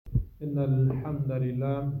إن الحمد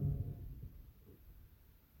لله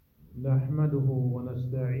نحمده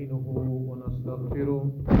ونستعينه ونستغفره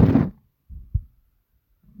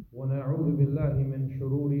ونعوذ بالله من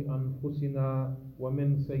شرور أنفسنا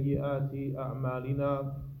ومن سيئات أعمالنا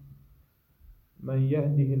من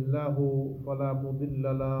يهده الله فلا مضل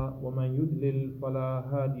له ومن يضلل فلا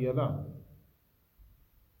هادي له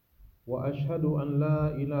وأشهد أن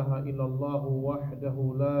لا إله إلا الله وحده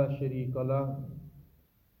لا شريك له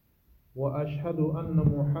وأشهد أن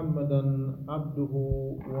محمدا عبده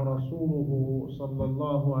ورسوله صلى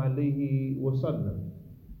الله عليه وسلم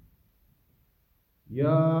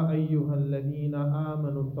يا أيها الذين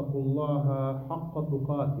آمنوا اتقوا الله حق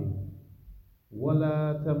تقاته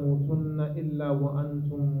ولا تموتن إلا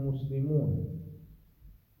وأنتم مسلمون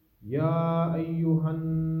يا أيها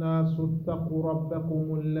الناس اتقوا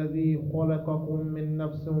ربكم الذي خلقكم من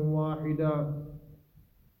نفس واحدة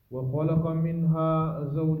وخلق منها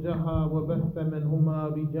زوجها وبث منهما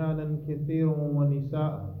رجالا كثيرا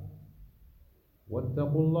ونساء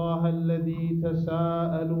واتقوا الله الذي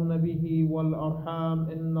تساءلون به والأرحام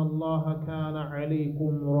إن الله كان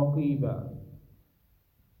عليكم رقيبا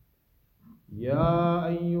يا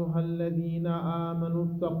أيها الذين آمنوا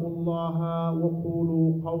اتقوا الله وقولوا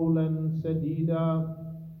قولا سديدا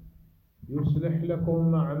يصلح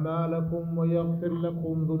لكم أعمالكم ويغفر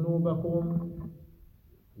لكم ذنوبكم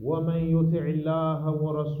ومن يطع الله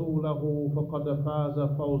ورسوله فقد فاز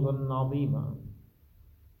فوزا عظيما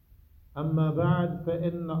أما بعد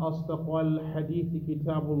فإن أصدق الحديث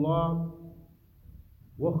كتاب الله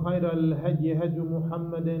وخير الهدي هدي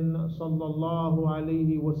محمد صلى الله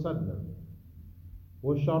عليه وسلم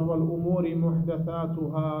وشر الأمور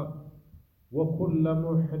محدثاتها وكل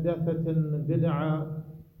محدثة بدعة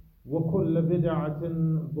وكل بدعة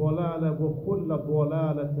ضلالة وكل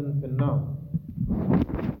ضلالة في النار.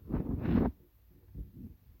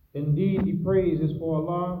 Indeed, the praise is for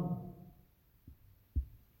Allah.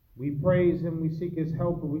 We praise Him, we seek His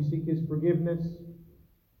help, we seek His forgiveness.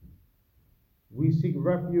 We seek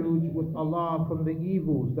refuge with Allah from the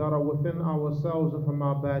evils that are within ourselves and from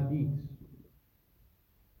our bad deeds.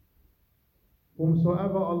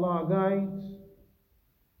 Whomsoever Allah guides,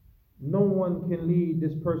 no one can lead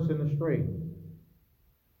this person astray.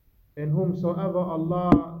 And whomsoever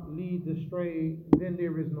Allah leads astray, then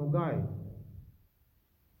there is no guide.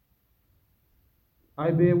 I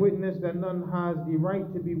bear witness that none has the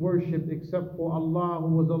right to be worshipped except for Allah,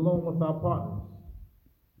 who is alone without partners.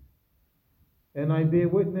 And I bear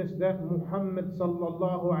witness that Muhammad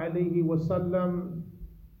sallallahu alayhi wasallam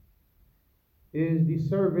is the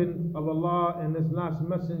servant of Allah and His last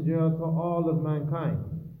messenger to all of mankind.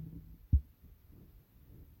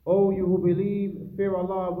 O you who believe, fear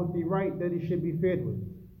Allah with the right that He should be feared with,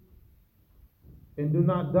 and do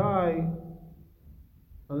not die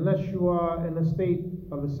unless you are in a state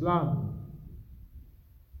of Islam,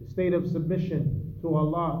 a state of submission to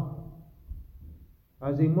Allah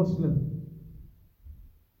as a Muslim.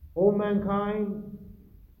 O mankind,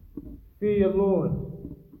 fear your Lord,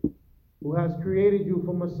 who has created you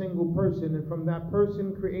from a single person, and from that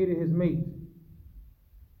person created his mate,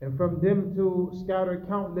 and from them two scattered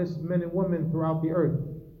countless men and women throughout the earth.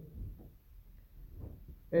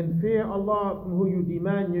 And fear Allah, from whom you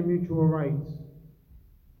demand your mutual rights.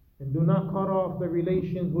 And do not cut off the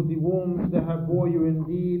relations with the wombs that have bore you.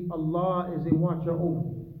 Indeed, Allah is a watcher over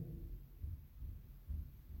you.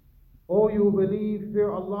 O you who believe,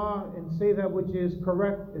 fear Allah and say that which is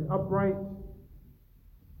correct and upright,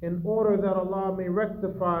 in order that Allah may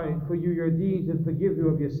rectify for you your deeds and forgive you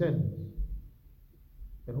of your sins.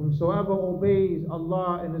 And whomsoever obeys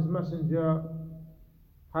Allah and His Messenger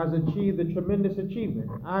has achieved a tremendous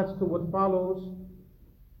achievement. As to what follows,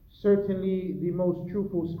 certainly the most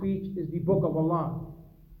truthful speech is the book of Allah.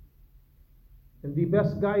 And the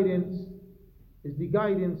best guidance is the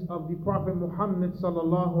guidance of the Prophet Muhammad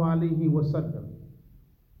sallallahu alaihi wasallam.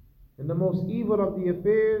 And the most evil of the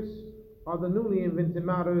affairs are the newly invented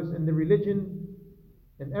matters in the religion.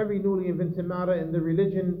 And every newly invented matter in the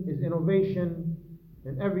religion is innovation.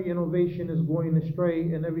 And every innovation is going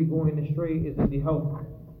astray, and every going astray is in the hellfire.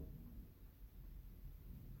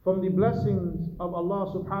 From the blessings of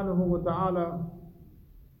Allah subhanahu wa ta'ala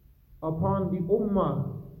upon the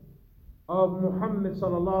ummah of Muhammad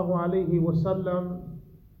sallallahu alayhi wasallam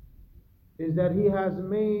is that He has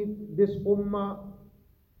made this ummah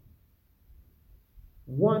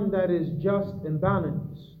one that is just and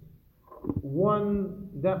balanced, one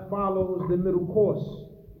that follows the middle course.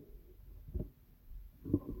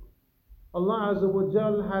 Allah Azza wa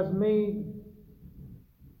Jal has made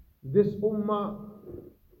this ummah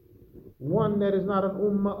one that is not an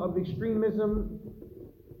ummah of extremism,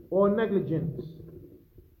 or negligence.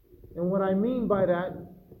 And what I mean by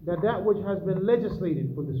that which has been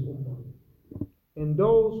legislated for this ummah. And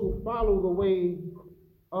those who follow the way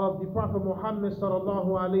of the Prophet Muhammad sallallahu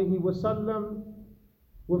alaihi wasallam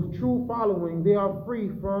with true following, they are free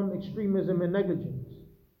from extremism and negligence.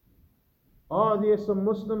 Are there some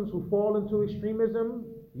Muslims who fall into extremism?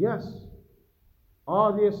 Yes.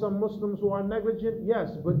 Are there some Muslims who are negligent?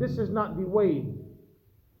 Yes. But this is not the way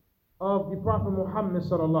of the Prophet Muhammad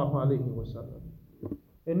sallallahu alaihi wasallam.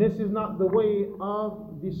 And this is not the way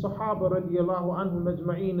of the Sahaba radiallahu anhum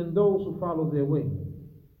ajma'een and those who follow their way.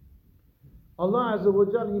 Allah Azza wa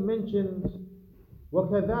Jal, He mentions,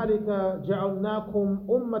 وَكَذَلِكَ جَعَلْنَاكُمْ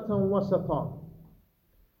أُمَّةً وَسَطًا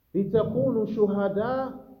لِتَكُونُوا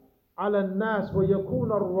شُهَدَاءَ عَلَى النَّاسِ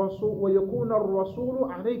وَيَكُونَ الرَّسُولُ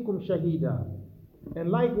عَلَيْكُمْ شَهِيدًا. And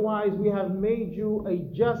likewise we have made you a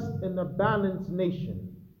just and a balanced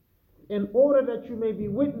nation, in order that you may be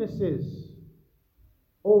witnesses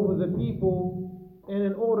over the people, and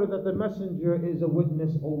in order that the messenger is a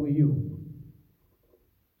witness over you.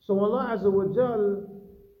 So Allah Azza wa Jal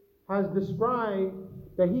has described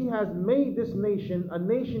that He has made this nation a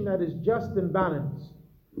nation that is just and balanced,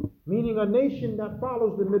 meaning a nation that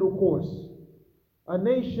follows the middle course, a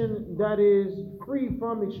nation that is free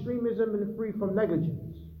from extremism and free from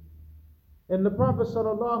negligence. And the Prophet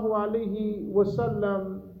sallallahu alaihi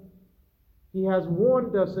wasallam, he has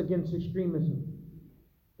warned us against extremism.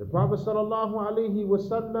 The Prophet sallallahu alaihi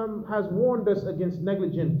wasallam has warned us against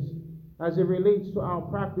negligence as it relates to our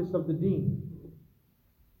practice of the deen.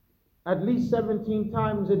 At least 17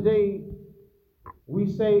 times a day we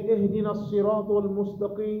say, اهدنا الصراط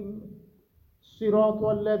المستقيم صراط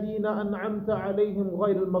الذين أنعمت عليهم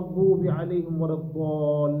غير المغضوب عليهم ولا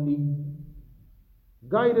الضالين.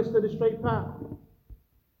 Guide us to the straight path,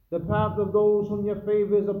 the path of those whom your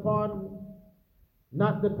favor is upon,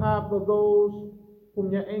 not the path of those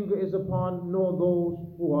whom your anger is upon, nor those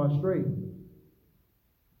who are astray.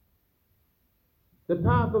 The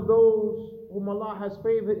path of those whom Allah has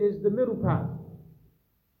favored is the middle path,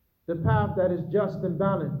 the path that is just and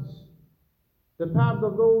balanced. The path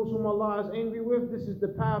of those whom Allah is angry with, this is the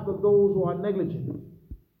path of those who are negligent,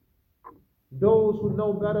 those who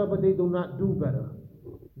know better but they do not do better,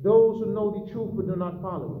 those who know the truth but do not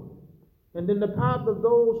follow it. And then the path of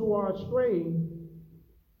those who are astray,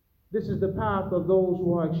 this is the path of those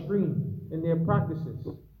who are extreme in their practices.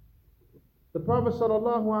 The Prophet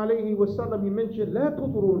sallallahu alaihi wasallam, he mentioned, لا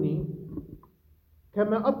تطروني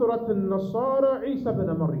كما أطرت النصارى عيسى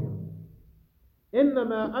بن مريم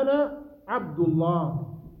إنما أنا عبد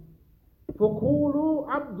الله فقولوا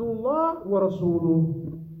عبد الله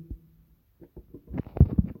ورسوله.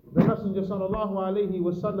 The Messenger sallallahu alaihi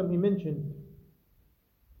wasallam, he mentioned,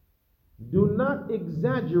 do not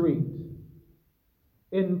exaggerate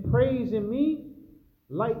in praising me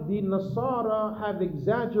like the Nasara have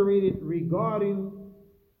exaggerated regarding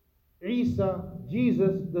Isa,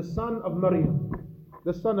 Jesus, the son of Maryam,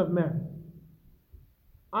 the son of Mary.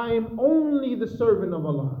 I am only the servant of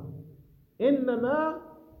Allah. Innama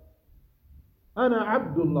ana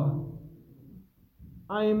Abdullah.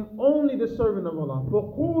 I am only the servant of Allah.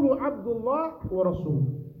 فَقُولُوا عَبْدُ اللَّهِ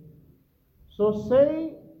وَرَسُولُهُ. So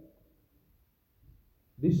say,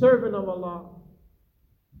 the servant of Allah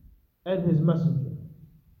and His messenger.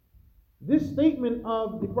 This statement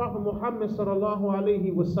of the Prophet Muhammad sallallahu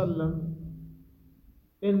alaihi wasallam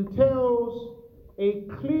entails a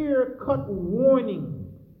clear-cut warning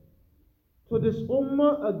to this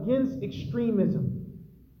ummah against extremism.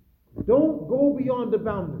 Don't go beyond the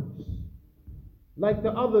boundaries like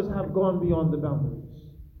the others have gone beyond the boundaries.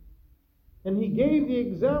 And he gave the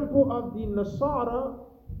example of the Nasara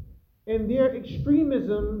and their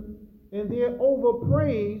extremism and their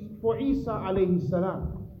overpraise for Isa alayhi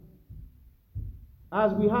salam.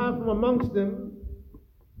 As we have from amongst them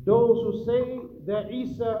those who say that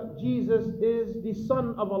Isa, Jesus, is the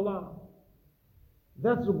son of Allah.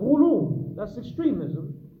 That's ghulu, that's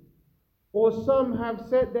extremism. Or some have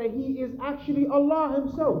said that he is actually Allah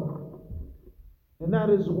himself, and that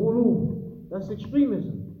is ghulu, that's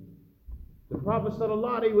extremism. The Prophet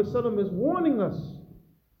ﷺ is warning us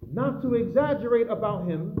not to exaggerate about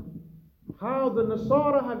him, how the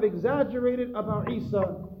Nasara have exaggerated about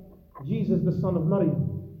Isa, Jesus, the son of Maryam.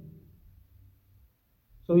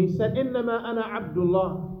 So he said, إِنَّمَا أَنَا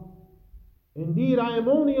Abdullah. Indeed, I am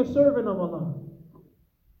only a servant of Allah.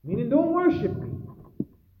 Meaning, don't worship me.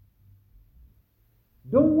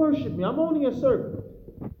 Don't worship me. I'm only a servant.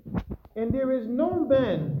 And there is no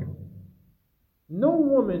man, no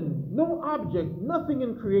woman, no object, nothing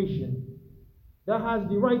in creation that has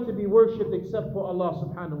the right to be worshipped except for Allah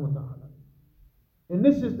subhanahu wa ta'ala. And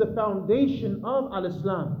this is the foundation of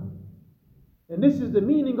Al-Islam. And this is the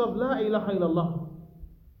meaning of La ilaha illallah.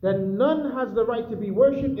 That none has the right to be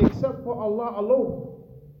worshipped except for Allah alone.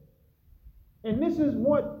 And this is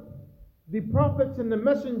what the prophets and the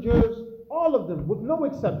messengers, all of them, with no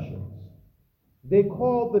exceptions, they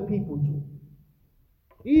called the people to.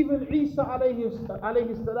 Even Isa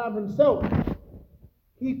alayhi salam himself,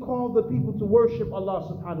 he called the people to worship Allah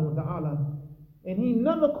subhanahu wa ta'ala. And he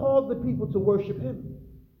never called the people to worship him,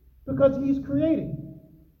 because he's created.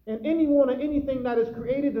 And anyone or anything that is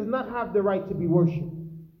created does not have the right to be worshipped.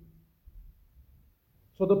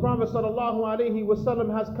 So the Prophet sallallahu alaihi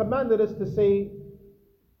wasallam has commanded us to say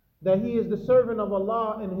that he is the servant of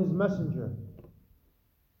Allah and his messenger.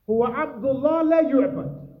 Huwa Abdullah la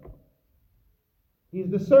yu'bad. He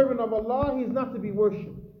is the servant of Allah, he is not to be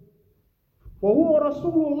worshipped. Wa huwa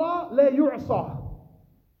Rasulullah la yu'sa.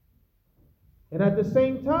 And at the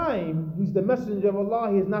same time, he's the messenger of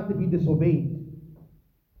Allah, he is not to be disobeyed.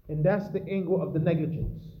 And that's the angle of the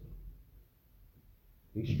negligence.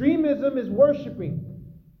 Extremism is worshipping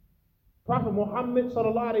Prophet Muhammad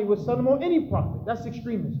sallallahu alaihi wasallam or any prophet. That's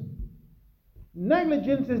extremism.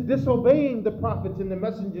 Negligence is disobeying the prophets and the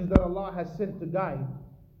messengers that Allah has sent to guide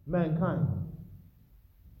mankind.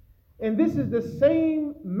 And this is the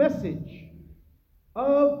same message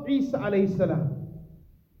of Isa alayhi salam.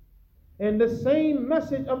 And the same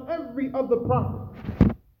message of every other prophet.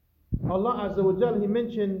 Allah Azza wa Jal, he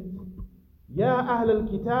mentioned, Ya Ahl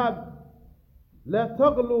al-Kitab, La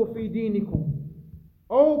taghlu fi dinikum.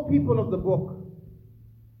 O people of the book,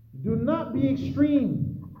 do not be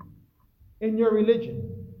extreme in your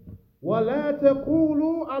religion. وَلَا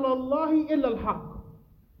تَقُولُوا عَلَى اللَّهِ إِلَّا الْحَقِّ.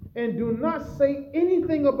 And do not say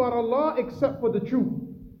anything about Allah except for the truth.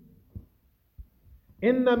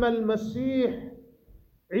 إِنَّمَا الْمَسِيحِ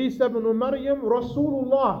عِيسَى بْنُ مَرْيَمْ رَسُولُ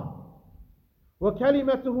اللَّهِ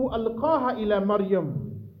وَكَلِمَتُهُ أَلْقَاهَا إِلَى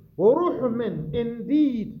مَرْيَمْ وَرُوحٌ مِّنْهُ.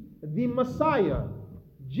 Indeed, the Messiah,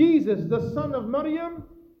 Jesus, the son of Maryam,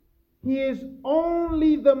 he is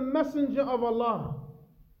only the messenger of Allah.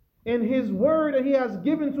 And his word that he has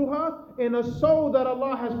given to her in a soul that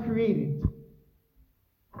Allah has created.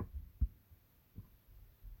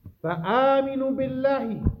 فَآمِنُوا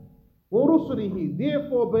بِاللَّهِ وَرُسُلِهِ.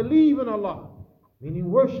 Therefore believe in Allah, meaning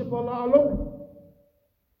worship Allah alone.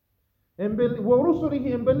 And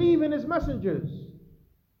وَرُسُلِهِ, and believe in his messengers.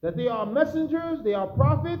 That they are messengers, they are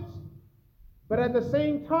prophets, but at the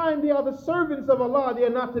same time, they are the servants of Allah. They are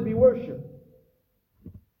not to be worshipped.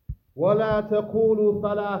 وَلَا تَقُولُوا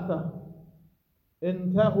ثَلَاثَةً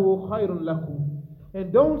إِنْتَهُوا خَيْرٌ لَكُمْ.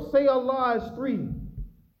 And don't say Allah is three.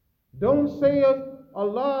 Don't say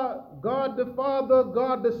Allah, God the Father,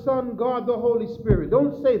 God the Son, God the Holy Spirit.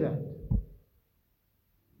 Don't say that.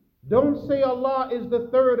 Don't say Allah is the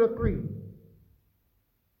third of three.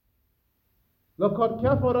 لَقَدْ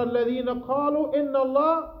كَفَرَ الَّذِينَ قَالُوا إِنَّ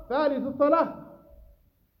اللَّهَ ثَالِثُ ثَلَاثٍ.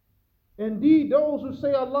 Indeed, those who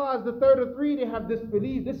say Allah is the third of three, they have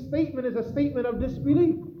disbelieved. This statement is a statement of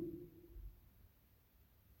disbelief.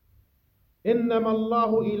 إِنَّمَا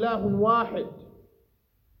اللَّهُ إِلَهٌ وَاحِدٌ.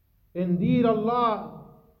 Indeed, Allah,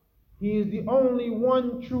 he is the only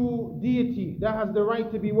one true deity that has the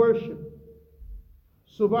right to be worshipped.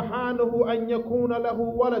 سُبْحَانَهُ أَن يَكُونَ لَهُ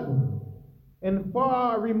وَلَدٌ. And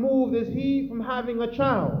far removed is he from having a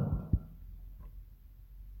child.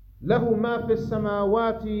 لَهُ مَا فِي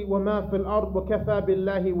السَّمَاوَاتِ وَمَا فِي الْأَرْضِ وَكَفَى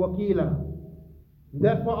بِاللَّهِ وَكِيلًا.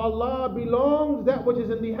 That for Allah belongs that which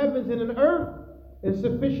is in the heavens and in the earth, and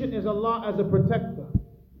sufficient is Allah as a protector.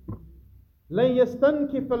 لَن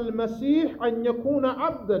يَسْتَنْكِفَ الْمَسِيحِ أَن يَكُونَ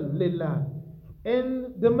عَبْدًا لِلَّهِ.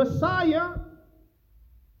 And the Messiah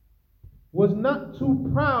was not too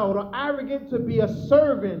proud or arrogant to be a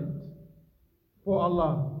servant for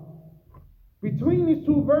Allah. Between these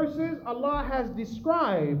two verses, Allah has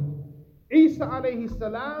described Isa alayhi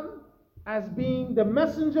salam as being the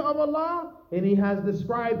messenger of Allah, and he has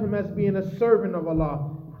described him as being a servant of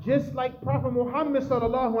Allah. Just like Prophet Muhammad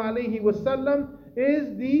sallallahu alayhi wasallam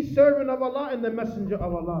is the servant of Allah and the messenger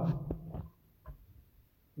of Allah.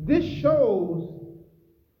 This shows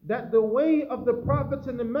that the way of the prophets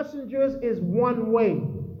and the messengers is one way.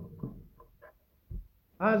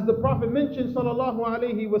 As the Prophet mentioned sallallahu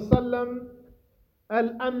alayhi wasallam,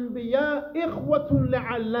 Al-Anbiya ikhwatun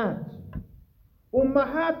la'allat,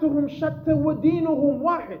 ummahatuhum shatta wa dinuhum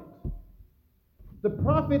wahid. The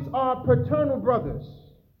prophets are paternal brothers.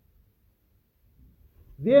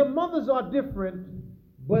 Their mothers are different,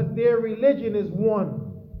 but their religion is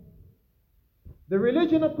one. The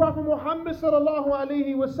religion of Prophet Muhammad sallallahu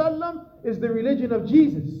alaihi wasallam is the religion of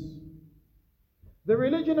Jesus. The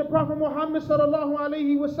religion of Prophet Muhammad sallallahu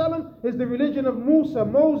alaihi wasallam is the religion of Musa,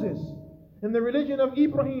 Moses, and the religion of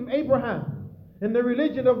Ibrahim, Abraham, and the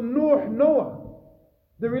religion of Noah.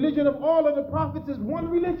 The religion of all of the prophets is one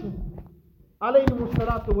religion. Alayhimu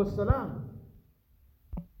salatu wassalam.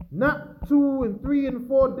 Not 2 and 3 and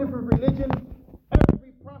 4 different religions.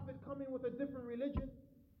 Every prophet coming with a different religion.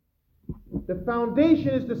 The foundation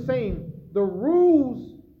is the same. The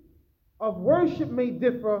rules of worship may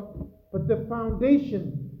differ, but the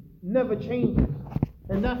foundation never changes.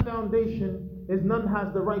 And that foundation is none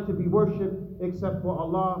has the right to be worshipped except for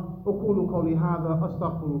Allah. أقول قولي هذا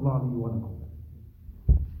أستغفر الله لي ولكم.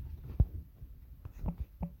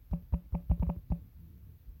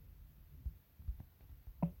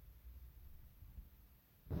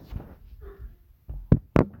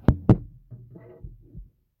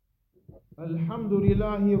 الحمد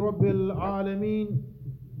لله رب العالمين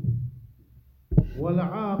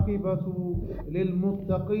والعاقبة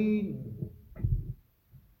للمتقين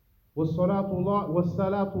والصلاة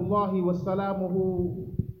الله وسلامه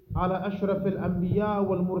على أشرف الأنبياء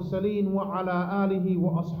والمرسلين وعلى آله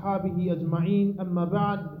وأصحابه أجمعين. أما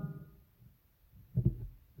بعد,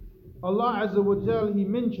 Allah Azza wa Jal, He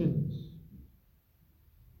mentions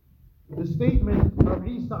the statement of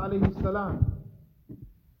Isa alayhi salam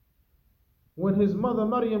when his mother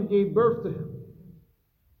Maryam gave birth to him.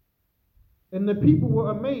 And the people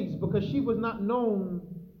were amazed because she was not known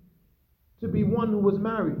to be one who was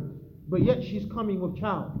married, but yet she's coming with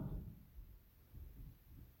child.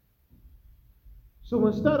 So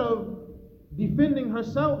instead of defending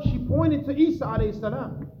herself, she pointed to Isa alayhi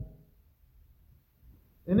salam.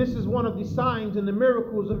 And this is one of the signs and the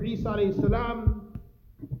miracles of Isa alayhi salam,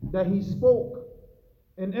 that he spoke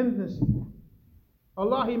in infancy.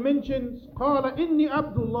 Allah, He mentions, قَالَ إِنِّي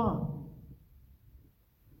عَبْدُ اللَّهِ.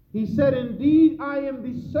 He said, indeed, I am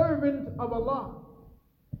the servant of Allah.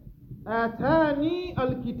 آتاني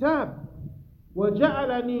الكتاب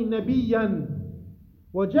وجعلني نبيا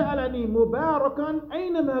وجعلني مباركا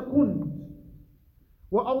أينما كنت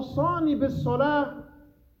وأوصاني بالصلاة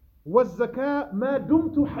والزكاة ما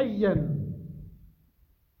دمت حيا.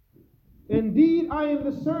 Indeed, I am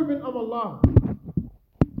the servant of Allah,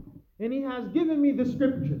 and He has given me the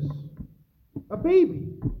scriptures. A baby,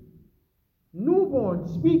 newborn,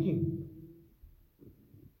 speaking,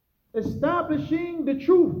 establishing the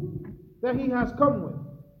truth that He has come with.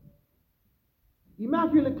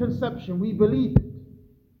 Immaculate conception, we believe it.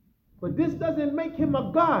 But this doesn't make Him a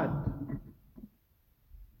God.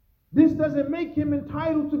 This doesn't make Him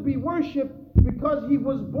entitled to be worshipped because He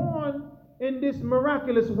was born in this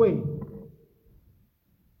miraculous way.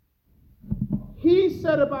 He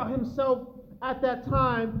said about Himself at that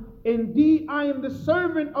time, indeed, I am the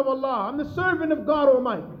servant of Allah. I'm the servant of God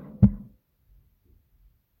Almighty.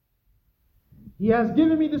 He has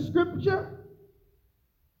given me the scripture,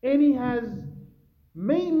 and He has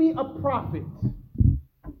made me a prophet.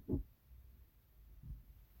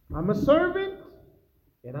 I'm a servant,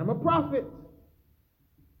 and I'm a prophet.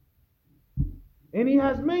 And He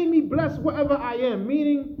has made me blessed wherever I am,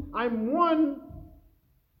 meaning I'm one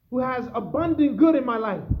who has abundant good in my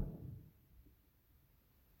life.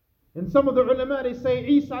 And some of the ulama, they say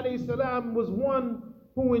Isa alayhi salam was one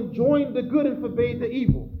who enjoined the good and forbade the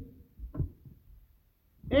evil.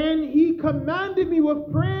 And He commanded me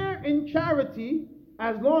with prayer and charity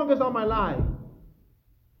as long as I'm alive.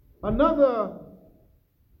 Another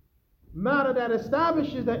matter that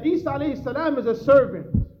establishes that Isa alayhi salam is a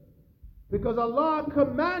servant, because Allah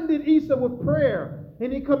commanded Isa with prayer,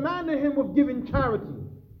 and He commanded him with giving charity.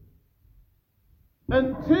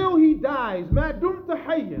 Until he dies, ma dumta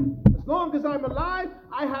hayyan. As long as I'm alive,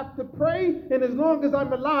 I have to pray, and as long as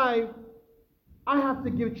I'm alive, I have to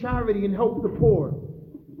give charity and help the poor.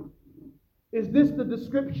 Is this the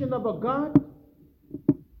description of a God?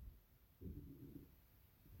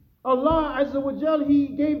 Allah Azza wa Jal, He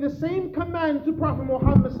gave the same command to Prophet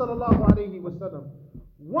Muhammad sallallahu alayhi wa sallam.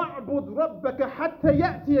 وَاعْبُدْ رَبَّكَ حَتَّى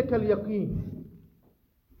يَأْتِيَكَ الْيَقِينَ.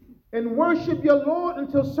 And worship your Lord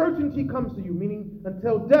until certainty comes to you, meaning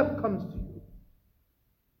until death comes to you.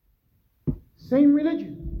 Same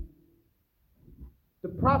religion. The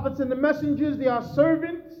prophets and the messengers, they are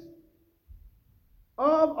servants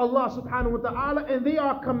of Allah subhanahu wa ta'ala, and they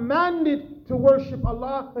are commanded to worship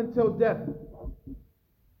Allah until death.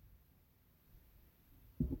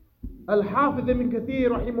 Al-Hafidh ibn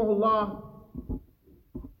Kathir rahimahullah,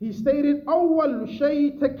 he stated, أول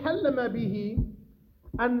شيء تكلم به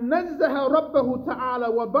أن نزه ربه تعالى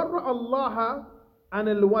وبرأ الله عن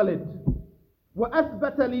الولد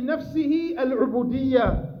وأثبت لنفسه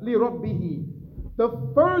العبودية لربه.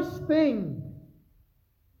 The first thing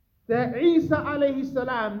that Isa alayhi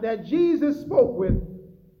salam, that Jesus spoke with,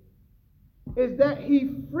 is that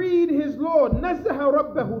he freed his Lord. Nazaha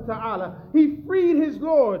rabbahu ta'ala. He freed his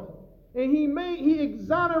Lord. And he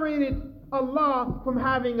exonerated Allah from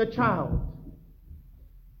having a child.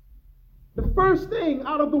 The first thing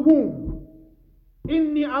out of the womb,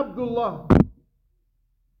 Inni Abdullah.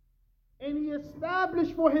 And he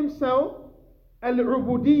established for himself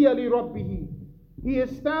al-ubudiyya li rabbihi. He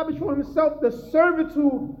established for himself the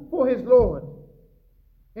servitude for his Lord.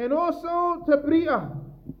 And also tabri'ah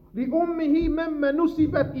li ummihi mimma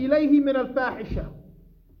nusibat ilayhi min al-fahisha.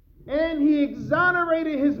 And he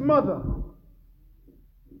exonerated his mother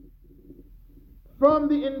from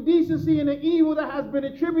the indecency and the evil that has been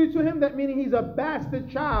attributed to him. That meaning he's a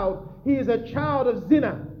bastard child. He is a child of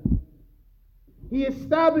zina. He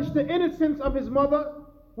established the innocence of his mother,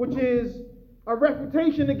 which is a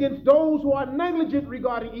refutation against those who are negligent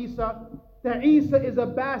regarding Isa, that Isa is a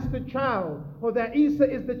bastard child, or that Isa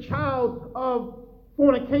is the child of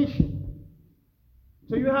fornication.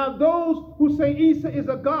 So you have those who say Isa is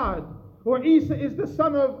a god, or Isa is the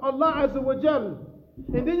son of Allah Azza wa Jal.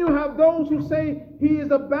 And then you have those who say he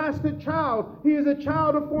is a bastard child, he is a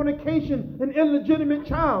child of fornication, an illegitimate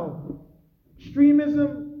child.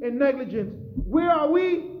 Extremism and negligence. Where are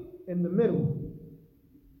we? In the middle.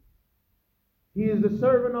 He is the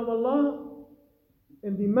servant of Allah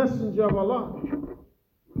and the messenger of Allah.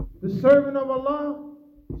 The servant of Allah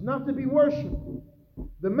is not to be worshipped.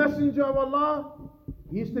 The messenger of Allah,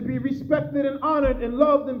 he is to be respected and honored and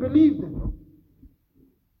loved and believed in.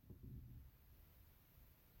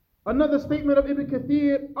 Another statement of Ibn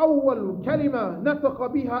Kathir, أول كلمة نطق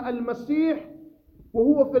بها المسيح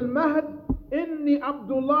وهو في المهد إني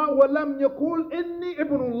عبد الله ولم يقول إني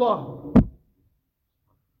ابن الله.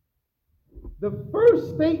 The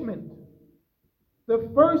first statement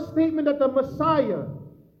that the Messiah,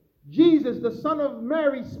 Jesus, the son of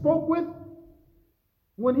Mary, spoke with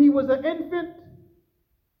when he was an infant,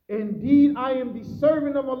 indeed I am the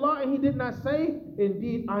servant of Allah, and he did not say,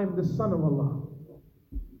 indeed I am the son of Allah.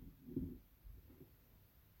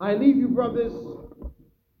 I leave you, brothers,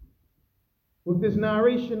 with this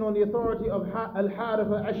narration on the authority of Al-Harith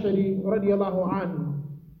al-Ashari radiyallahu anhu.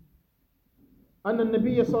 أن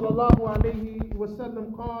النبي صلى الله عليه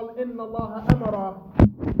وسلم قال إن الله أمر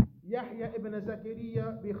يحيى ابن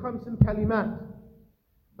زكريا بخمس كلمات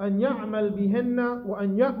أن يعمل بهن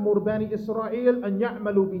وأن يأمر بني إسرائيل أن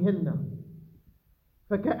يعملوا بهن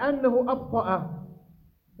فكأنه أبطأ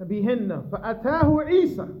بهن فأتاه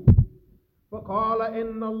عيسى فقال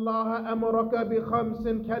إن الله أمرك بخمس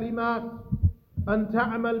كلمات أن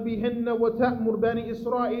تعمل بهن وتأمر بني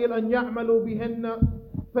إسرائيل أن يعملوا بهن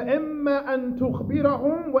فإما أن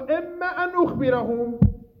تخبرهم وإما أن أخبرهم.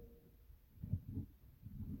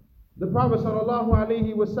 The Prophet sallallahu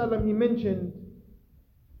alaihi wasallam, he mentioned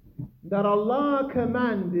that Allah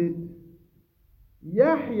commanded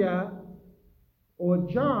Yahya, or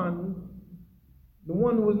John, the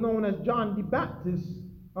one who was known as John the Baptist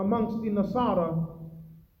amongst the Nasara,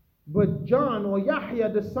 but John, or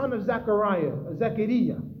Yahya, the son of Zechariah,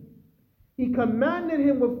 he commanded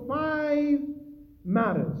him with 5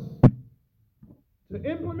 matters: to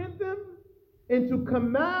implement them and to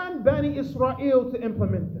command Bani Israel to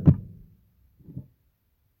implement them.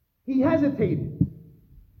 He hesitated.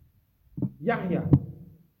 Yahya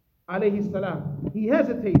alayhi salam, he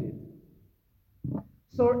hesitated.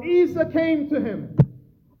 So Isa came to him,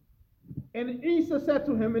 and Isa said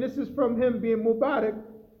to him, and this is from him being Mubarak,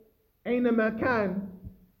 أينما كان,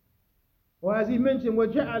 or as he mentioned,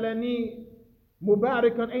 وَجَعَلَنِي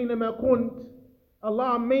مُبَارِكًا أَيْنَمَا كُنْتَ.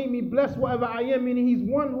 Allah made me blessed wherever I am, meaning he's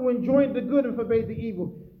one who enjoined the good and forbade the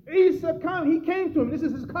evil. Isa came to him. This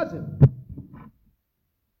is his cousin.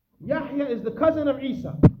 Yahya is the cousin of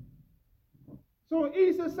Isa. So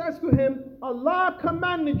Isa says to him, Allah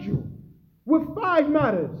commanded you with 5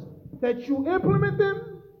 matters, that you implement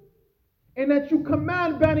them and that you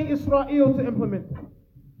command Bani Israel to implement them.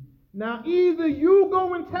 Now either you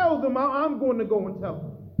go and tell them, or I'm going to go and tell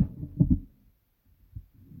them.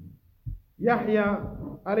 Yahya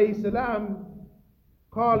alayhi salam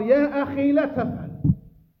قال يا أخي لا تفعل.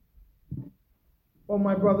 Oh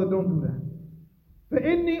my brother, don't do that.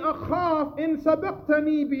 فإني أخاف إن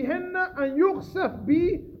سبقتني بهن أن يخسف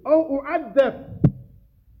بي أو أعذب.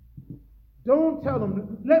 Don't tell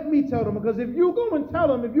them. Let me tell them, because if you go and tell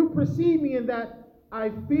them, if you precede me in that, I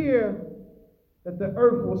fear that the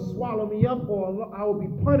earth will swallow me up, or I will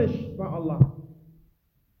be punished by Allah.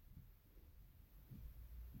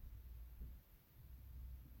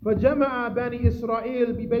 فجمع بني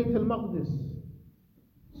إسرائيل ببيت المقدس.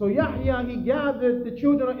 So Yahya, he gathered the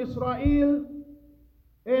children of Israel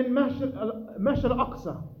in Masjid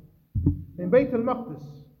al-Aqsa, in Bayt al-Maqdis.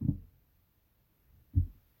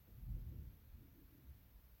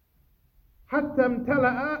 حتى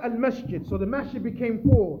امتلأ المسجد. So the masjid became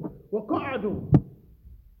full. وقعدوا.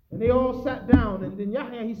 And they all sat down. And then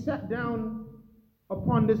Yahya, he sat down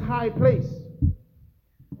upon this high place.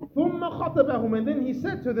 ثم خطبهم. And then he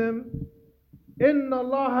said to them, إن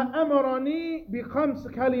الله أمرني بخمس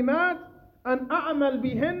كلمات أن أعمل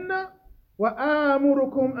بهن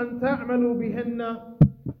وآمركم أن تعملوا بهن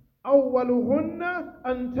أولهن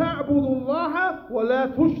أن تعبدوا الله ولا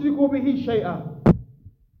تشركوا به شيئا.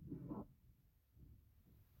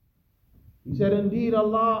 He said, indeed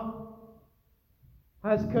Allah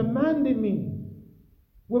has commanded me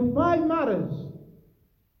with 5 matters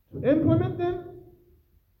to implement them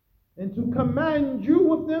and to command you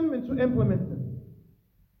with them and to implement them.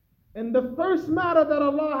 And the first matter that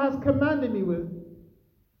Allah has commanded me with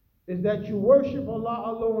is that you worship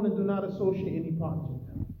Allah alone and do not associate any partners with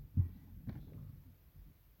Him.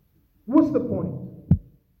 What's the point?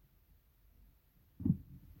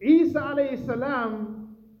 Isa alayhi salam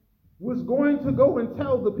was going to go and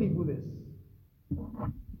tell the people this.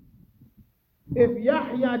 If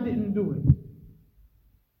Yahya didn't do it,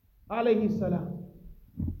 alayhi salam,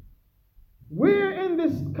 where in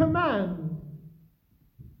this command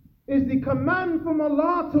is the command from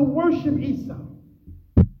Allah to worship Isa?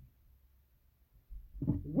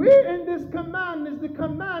 Where in this command is the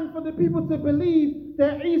command for the people to believe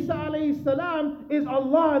that Isa alayhi salam is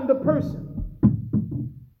Allah in the person?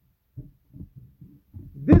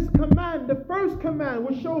 This command, the first command,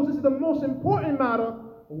 which shows this is the most important matter,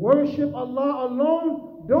 worship Allah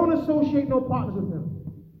alone, don't associate no partners with Him.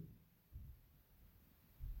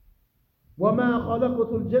 وَمَا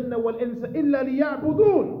خَلَقْتُ الْجِنَّ وَالْإِنسَ إِلَّا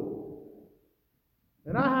لِيَعْبُدُونَ.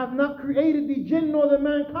 And I have not created the jinn nor the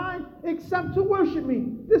mankind except to worship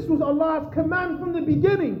me. This was Allah's command from the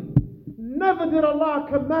beginning. Never did Allah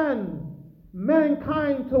command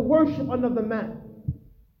mankind to worship another man.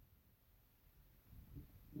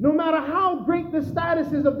 No matter how great the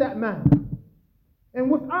status is of that man. And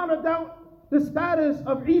without a doubt, the status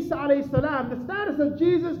of Isa alayhi salam, the status of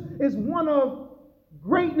Jesus is one of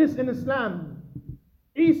greatness in Islam.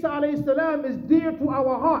 Isa alayhi salam is dear to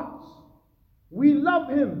our hearts. We love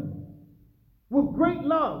him with great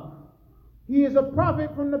love. He is a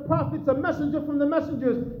prophet from the prophets, a messenger from the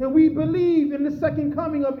messengers, and we believe in the second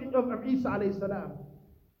coming of Isa alayhi salam.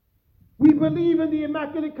 We believe in the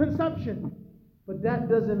Immaculate Conception, but that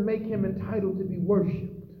doesn't make him entitled to be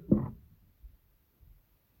worshipped.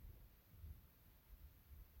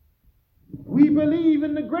 We believe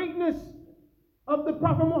in the greatness of the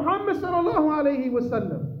Prophet Muhammad sallallahu alayhi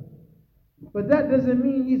wasallam, but that doesn't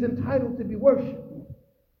mean he's entitled to be worshipped.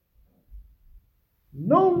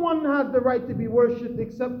 No one has the right to be worshipped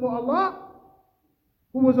except for Allah,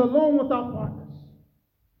 who is alone without partners.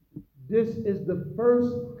 This is the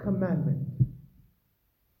first commandment.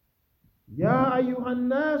 يا أيها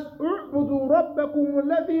الناس اعبدوا ربكم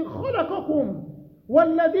الذي خلقكم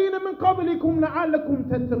والذين من قبلكم لعلكم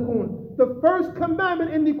تتقون. The first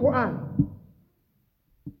commandment in the Quran,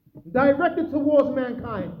 directed towards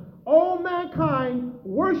mankind. All mankind,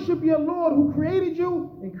 worship your Lord who created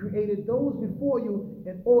you and created those before you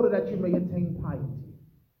in order that you may attain piety.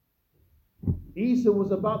 Isa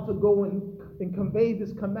was about to go and convey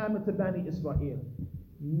this commandment to Bani Israel.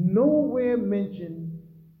 Nowhere mentioned,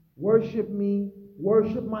 worship me,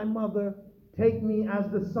 worship my mother, take me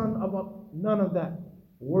as the son of a... None of that.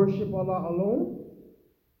 Worship Allah alone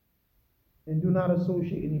and do not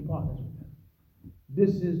associate any partners with Him.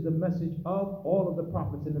 This is the message of all of the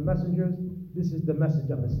prophets and the messengers. This is the message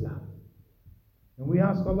of Islam. And we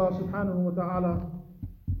ask Allah subhanahu wa ta'ala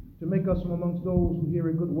to make us from amongst those who hear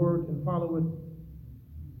a good word and follow it.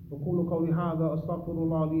 وقولوا قولي هذا أستغفر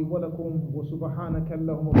الله لي ولكم وسبحانك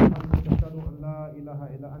اللهم وبحمدك أشهد أن لا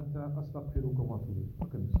إله إلا أنت أستغفرك وأتوب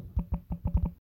إليك.